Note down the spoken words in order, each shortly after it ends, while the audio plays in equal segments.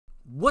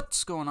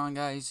What's going on,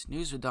 guys?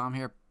 News with Dom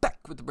here, back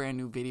with a brand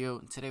new video.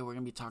 And today we're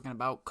going to be talking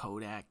about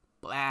Kodak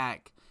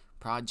Black,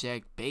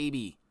 Project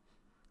Baby.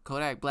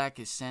 Kodak Black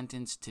is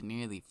sentenced to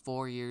nearly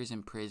 4 years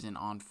in prison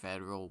on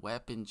federal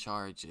weapon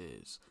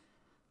charges.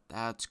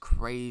 That's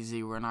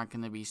crazy. We're not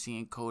going to be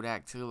seeing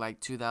Kodak till like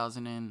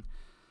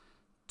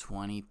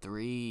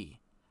 2023.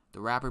 The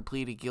rapper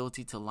pleaded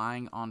guilty to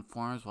lying on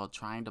forms while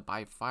trying to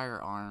buy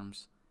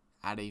firearms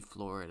at a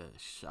Florida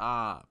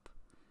shop.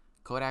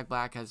 Kodak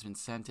Black has been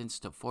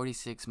sentenced to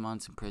 46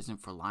 months in prison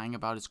for lying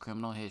about his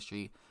criminal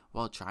history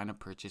while trying to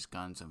purchase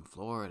guns in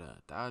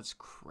Florida. That's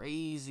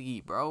crazy,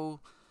 bro.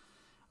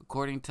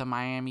 According to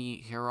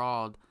Miami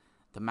Herald,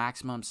 the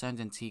maximum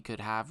sentence he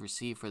could have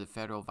received for the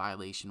federal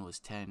violation was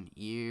 10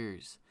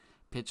 years.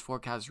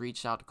 Pitchfork has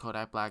reached out to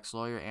Kodak Black's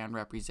lawyer and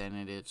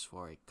representatives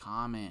for a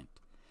comment.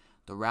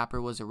 The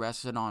rapper was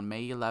arrested on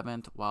May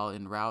 11th while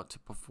en route to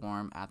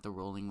perform at the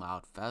Rolling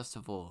Loud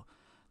Festival.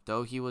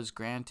 Though he was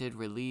granted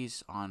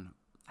release on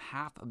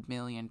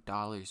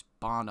 $500,000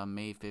 bond on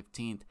May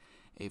 15th,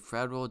 a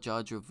federal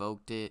judge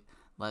revoked it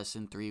less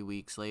than 3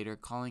 weeks later,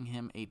 calling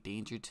him a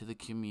danger to the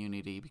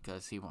community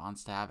because he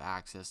wants to have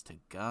access to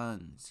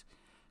guns.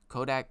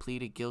 Kodak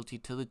pleaded guilty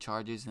to the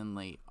charges in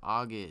late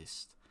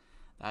August.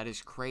 That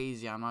is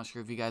crazy. I'm not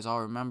sure if you guys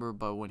all remember,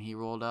 but when he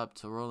rolled up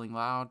to Rolling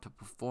Loud to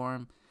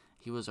perform,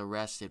 he was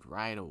arrested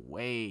right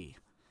away.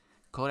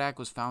 Kodak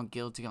was found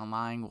guilty on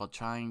lying while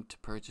trying to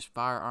purchase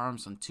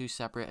firearms on 2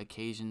 separate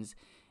occasions,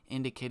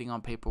 indicating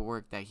on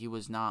paperwork that he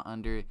was not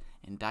under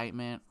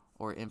indictment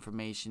or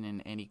information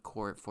in any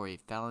court for a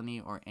felony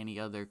or any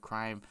other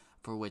crime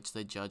for which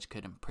the judge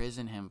could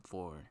imprison him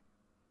for.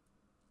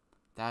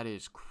 That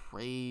is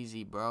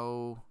crazy,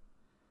 bro.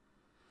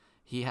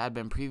 He had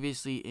been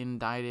previously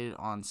indicted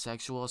on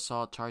sexual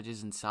assault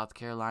charges in South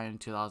Carolina in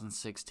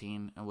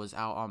 2016 and was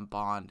out on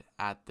bond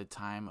at the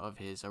time of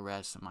his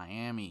arrest in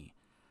Miami.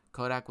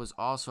 Kodak was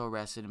also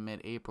arrested in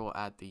mid-April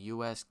at the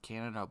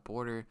U.S.-Canada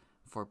border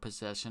for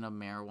possession of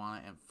marijuana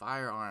and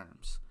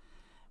firearms.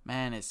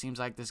 Man, it seems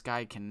like this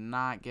guy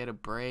cannot get a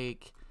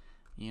break.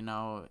 You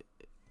know,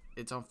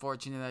 it's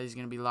unfortunate that he's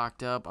going to be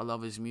locked up. I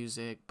love his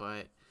music,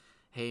 but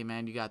hey,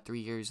 man, you got 3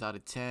 years out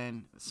of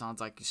 10. It sounds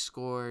like you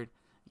scored.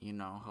 You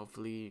know,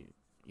 hopefully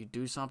you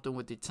do something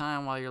with your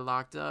time while you're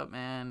locked up,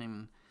 man,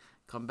 and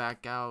come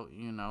back out,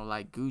 you know,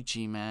 like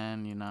Gucci,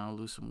 man. You know,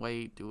 lose some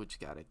weight, do what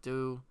you got to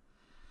do.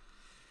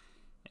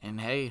 And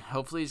hey,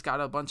 hopefully he's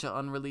got a bunch of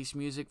unreleased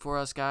music for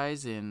us,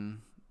 guys. And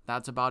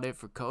that's about it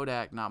for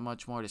Kodak. Not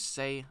much more to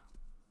say.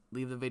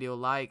 Leave the video a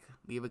like,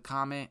 leave a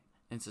comment,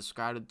 and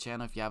subscribe to the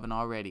channel if you haven't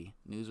already.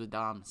 News with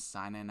Dom,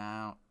 signing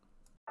out.